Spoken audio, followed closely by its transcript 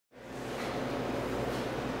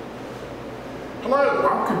Hello,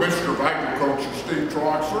 I'm Commissioner of Agriculture Steve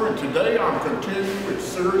Troxler, and today I'm continuing a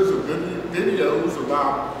series of videos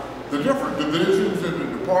about the different divisions in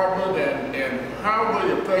the department and how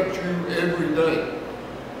they affect you every day.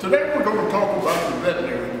 Today we're going to talk about the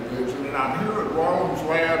veterinary division, and I'm here at Rollins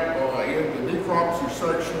Lab in the necropsy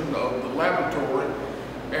section of the laboratory.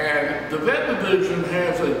 And the vet division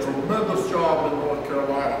has a tremendous job in North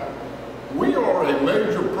Carolina. We are a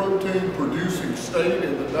major protein producing state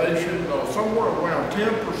in the nation. Somewhere around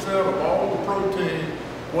 10% of all the protein,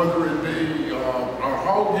 whether it be our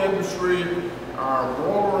hog industry, our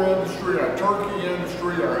broiler industry, our turkey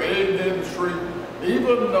industry, our egg industry,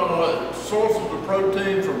 even sources of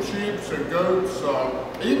protein from sheep and goats,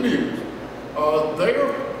 emus.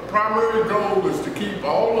 Their primary goal is to keep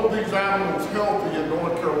all of these animals healthy in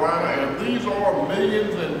North Carolina, and these are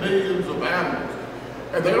millions and millions of animals.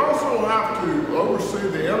 And they also have to oversee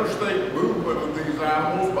the interstate movement of these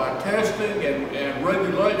animals by testing and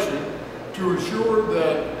regulation to ensure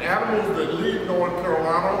that animals that leave North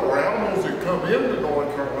Carolina or animals that come into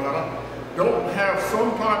North Carolina don't have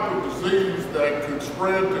some type of disease that could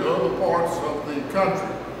spread to other parts of the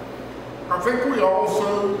country. I think we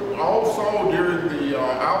also all saw during the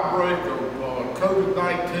outbreak of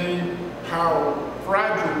COVID-19 how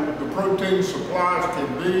fragile the protein supplies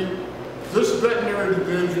can be. This veterinary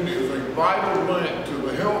division is a vital link to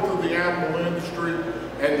the health of the animal industry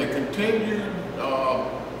and the continued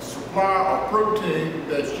supply of protein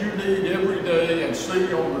that you need every day and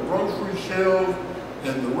see on the grocery shelves,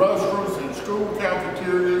 in the restaurants, in school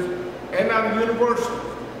cafeterias, and at universities.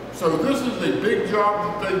 So this is a big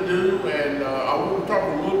job that they do, and I want to talk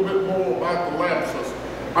a little bit more about the lab system.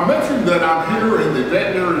 I mentioned that I'm here in the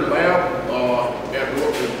veterinary lab,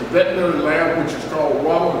 the veterinary lab, which is called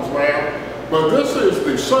Rollins Lab. But this is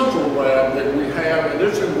the central lab that we have, and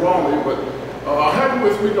it's in Raleigh. But I have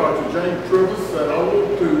with me Dr. James Trivis, and I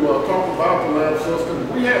want to talk about the lab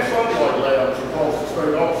system. We have satellite labs across the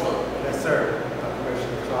state also. Yes, sir,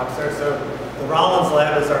 Commissioner Troxler. So the Rollins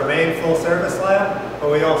Lab is our main full-service lab,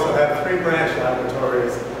 but we also have 3 branch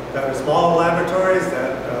laboratories that are small laboratories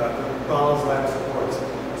that the Rollins Lab supports.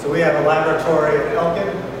 So we have a laboratory in Elkin,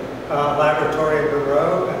 a laboratory in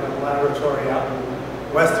Monroe, and a laboratory out in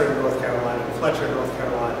Western North Carolina, Fletcher, North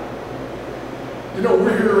Carolina. You know,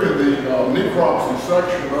 we're here in the necropsy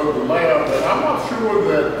section of the lab, and I'm not sure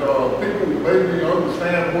that people maybe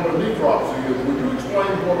understand what a necropsy is. Would you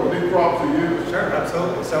explain what a necropsy is? Sure,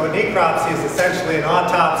 absolutely. So a necropsy is essentially an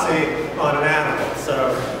autopsy on an animal.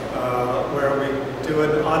 So where we do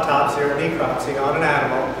an autopsy or a necropsy on an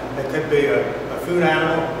animal, it could be a food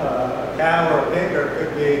animal, a cow or a pig, or it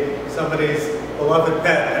could be somebody's beloved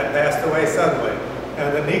pet that passed away suddenly.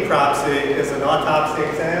 And the necropsy is an autopsy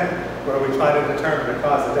exam where we try to determine the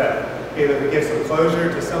cause of death, either to give some closure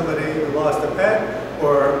to somebody who lost a pet,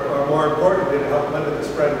 or more importantly, to help limit the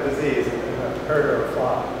spread of disease in a herd or a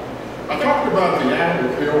flock. I talked about the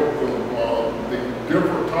animal health of the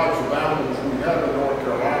different types of animals we have in North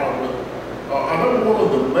Carolina, but I know one of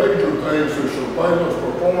the major things is surveillance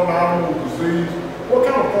for foreign animal disease. What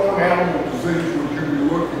kind of foreign animal disease would you be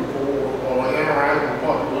looking for in our animal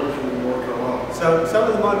population in North Carolina? So some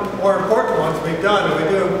of the more important ones we've done, and we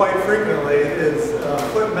do them quite frequently, is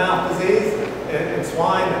foot and mouth disease in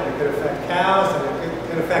swine. It could affect cows, and it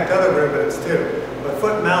can affect other ruminants too. But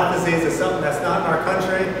foot and mouth disease is something that's not in our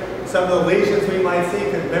country. Some of the lesions we might see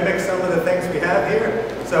can mimic some of the things we have here.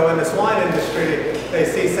 So in the swine industry, they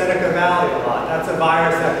see Seneca Valley a lot. That's a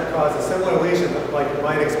virus that can cause a similar lesion like you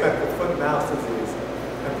might expect with foot and mouth disease.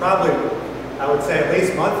 And probably, I would say at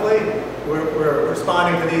least monthly, we're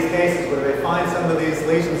responding to these cases where they find some of these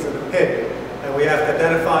lesions in the pig, and we have to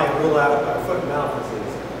identify and rule out foot and mouth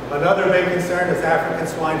disease. Another big concern is African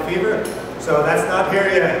swine fever. So that's not here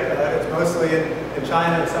yet. It's mostly in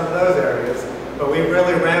China and some of those areas. But we've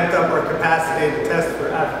really ramped up our capacity to test for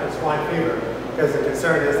African swine fever because the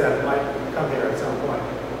concern is that it might come here at some point.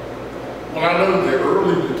 Well, I know the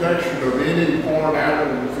early detection of any foreign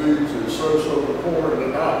animal disease is so important,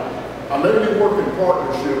 and I maybe work in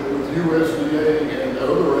partnership with USDA and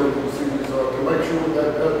other agencies to make sure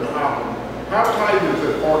that doesn't happen. How tight is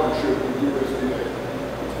that partnership with USDA?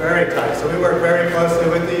 It's very tight. So we work very closely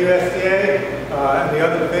with the USDA and the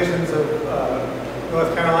other divisions of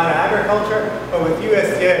North Carolina Agriculture, but with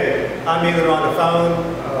USDA, I'm either on the phone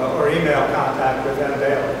or email contact with them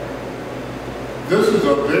daily. This is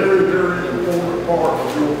a very, very important part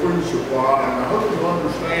of your food supply, and I hope you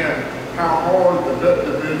understand how hard the vet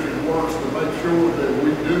division works to make sure that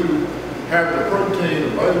we do have the protein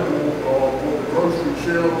available for the grocery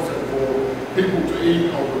shelves and for people to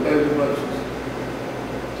eat on a daily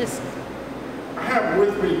basis. I have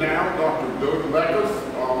with me now Dr. Doug Mekas,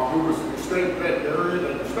 who is the state veterinarian.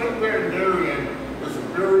 And the state veterinarian is a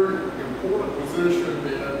very important position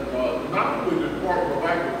in not only the Department of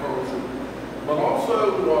Agriculture, but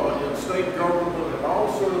also in state government and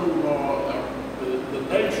also the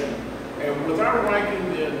nation. And with our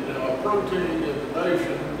ranking in protein in the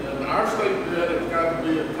nation, and our state vet has got to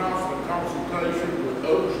be in constant consultation with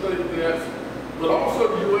other state vets, but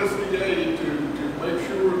also USDA to make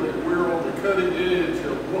sure that we're on the cutting edge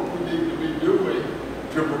of what we need to be doing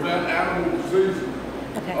to prevent animal diseases.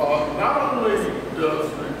 Okay. Not only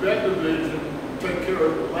does the vet division take care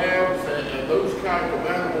of the labs and those kind of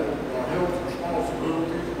animal health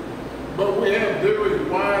responsibilities, but we have very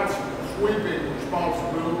wide sweeping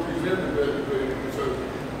responsibilities in the vet division. So,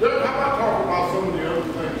 Doug, how about talk about some of the other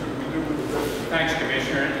things that we do with the vet division? Thanks,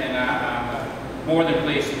 Commissioner, and I'm more than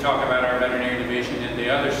pleased to talk about our veterinary division and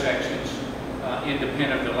the other sections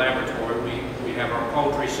independent of the laboratory. We have our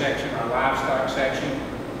poultry section, our livestock section,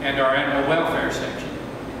 and our animal welfare section.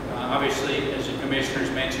 Obviously, as the Commissioners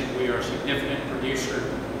mentioned, we are a significant producer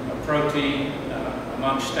of protein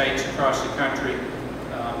amongst states across the country,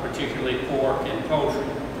 particularly pork and poultry.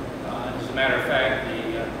 As a matter of fact,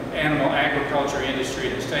 the animal agriculture industry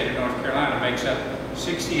in the state of North Carolina makes up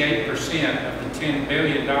 68% of the $10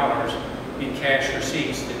 billion in cash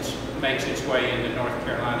receipts that makes its way into North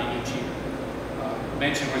Carolina each year.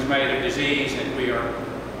 Mention was made of disease, and we are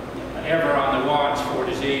ever on the watch for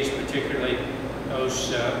disease, particularly those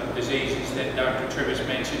diseases that Dr. Tribbis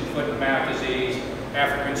mentioned, foot and mouth disease,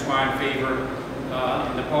 African swine fever.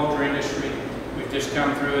 In the poultry industry, we've just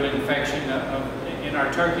come through an infection in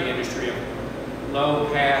our turkey industry of low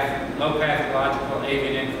pathological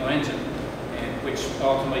avian influenza, and which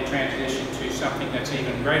ultimately transitioned to something that's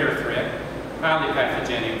even greater threat, highly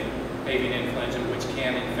pathogenic avian influenza, which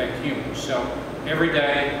can infect humans. So every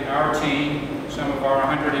day, our team, some of our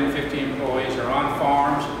 150 employees, are on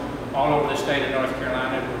farms all over the state of North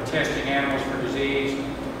Carolina. We're testing animals for disease.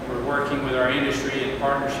 We're working with our industry in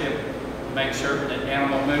partnership to make certain that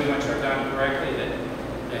animal movements are done correctly, that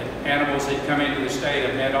animals that come into the state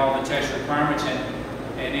have met all the test requirements,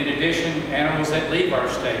 and in addition, animals that leave our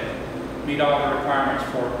state meet all the requirements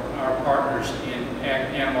for our partners in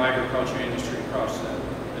animal agriculture industry across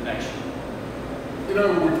the nation. You know,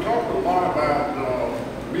 we've talked a lot about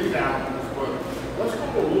meat animals, but let's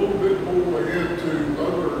go a little bit more into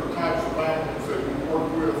other types of animals that we work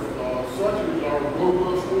with, such as our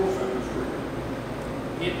robust horse industry.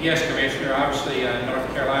 Yes, Commissioner. Obviously, North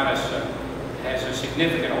Carolina has a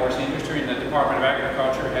significant horse industry, and the Department of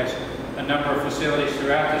Agriculture has a number of facilities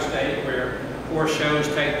throughout the state where horse shows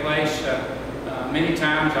take place many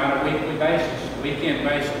times on a weekly basis, weekend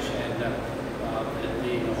basis, and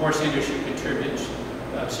the horse industry contributes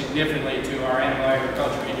significantly to our animal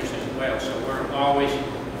agriculture industry as well. So we're always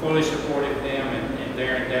fully supportive of them and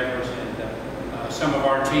their endeavors, and some of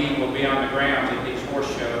our team will be on the ground at these horse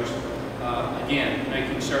shows, again,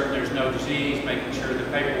 making certain there's no disease, making sure the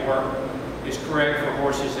paperwork is correct for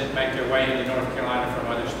horses that make their way into North Carolina from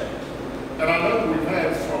other states. And I know we've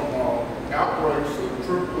had some outbreaks of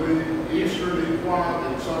triple E, Eastern equine,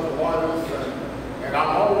 and encephalitis, and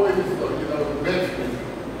I'm always, mentioning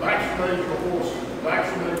vaccinate your horses,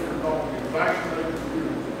 vaccinate your donkeys, vaccinate your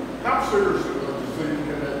mules. How serious of a disease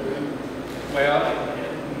can that be? Well,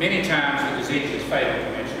 many times the disease is fatal,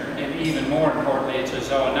 Commissioner, and even more importantly, it's a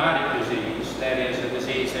zoonotic disease. That is a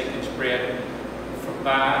disease that can spread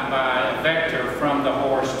by a vector from the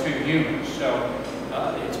horse to humans. So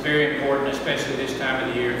it's very important, especially this time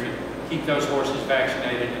of the year, to keep those horses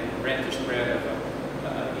vaccinated and prevent the spread of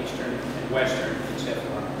Eastern and Western encephalitis.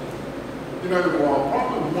 You know,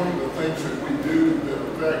 probably one of the things that we do that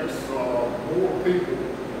affects more people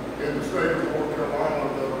in the state of North Carolina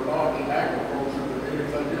that are not in agriculture than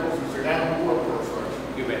anything else is the animal welfare section.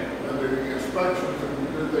 You bet. And the inspections,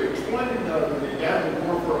 and they explain the animal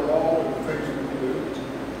welfare law and the things that we do.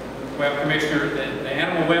 Well, Commissioner, the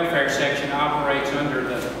animal welfare section operates under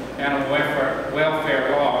the animal welfare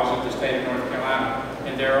laws of the state of North Carolina,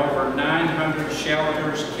 and there are over 900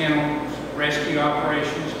 shelters, kennels, rescue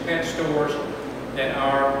operations, pet stores that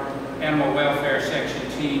our animal welfare section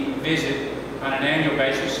team visit on an annual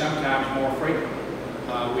basis, sometimes more frequently.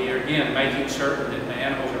 We are, again, making certain that the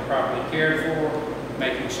animals are properly cared for,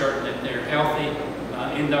 making certain that they're healthy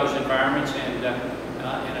in those environments, and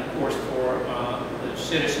of course for the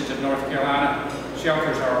citizens of North Carolina,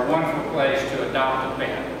 shelters are a wonderful place to adopt a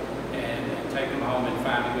pet and take them home and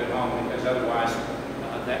find a good home, because otherwise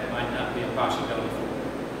that might not be a possibility for them.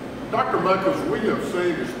 Dr. Mekas, we have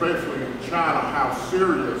seen, especially in China, how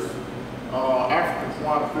serious African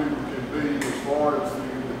swine fever can be as far as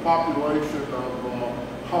the population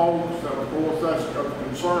of hogs, and of course that's of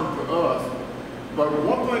concern to us. But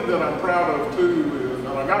one thing that I'm proud of too is, and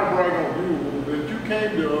I got to brag on you a little bit, you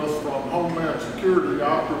came to us from Homeland Security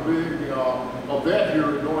after being a vet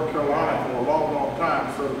here in North Carolina for a long, long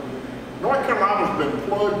time. So North Carolina's been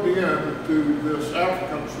plugged in to this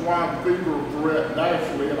African swine fever threat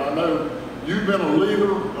nationally, and I know you've been a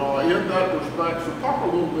leader in that respect, so talk a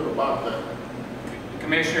little bit about that.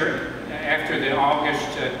 Commissioner, after the August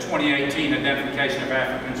 2018 identification of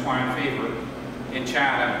African swine fever in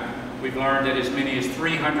China, we've learned that as many as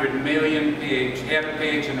 300 million pigs, head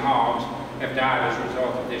pigs and hogs, have died as a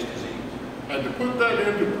result of this disease. And to put that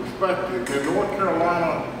into perspective, in North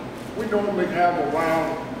Carolina, we normally have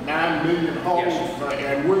around 9 million hogs, yes,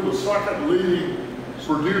 and we're the second leading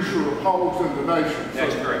producer of hogs in the nation.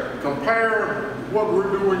 That's correct. Compare what we're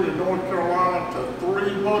doing in North Carolina to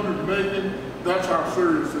 300 million, that's how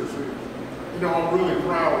serious this is. You know, I'm really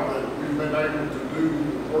proud that we've been able to do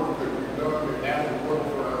the work that we've done in animal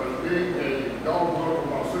welfare. And being a dog lover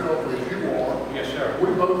myself, as you are, yes, sir,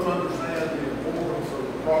 we both understand the importance of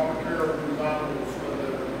the proper care of these animals,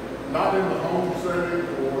 not in the home setting,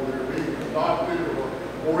 or they're being adopted,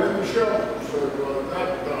 or in the shelter. So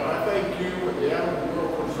I thank you and the animal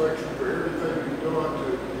welfare section for everything you've done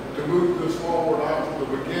to move this forward out from the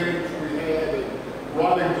beginnings we had and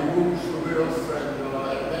writing the rules for this, and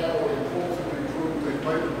now enforcing these rules. They've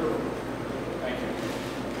made a difference. Thank you.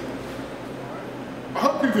 I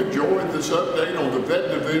hope you've enjoyed this update on the Vet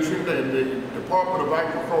Division and the Department of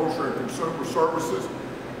Agriculture and Consumer Services.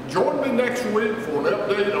 Join me next week for an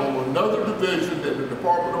update on another division in the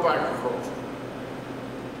Department of Agriculture.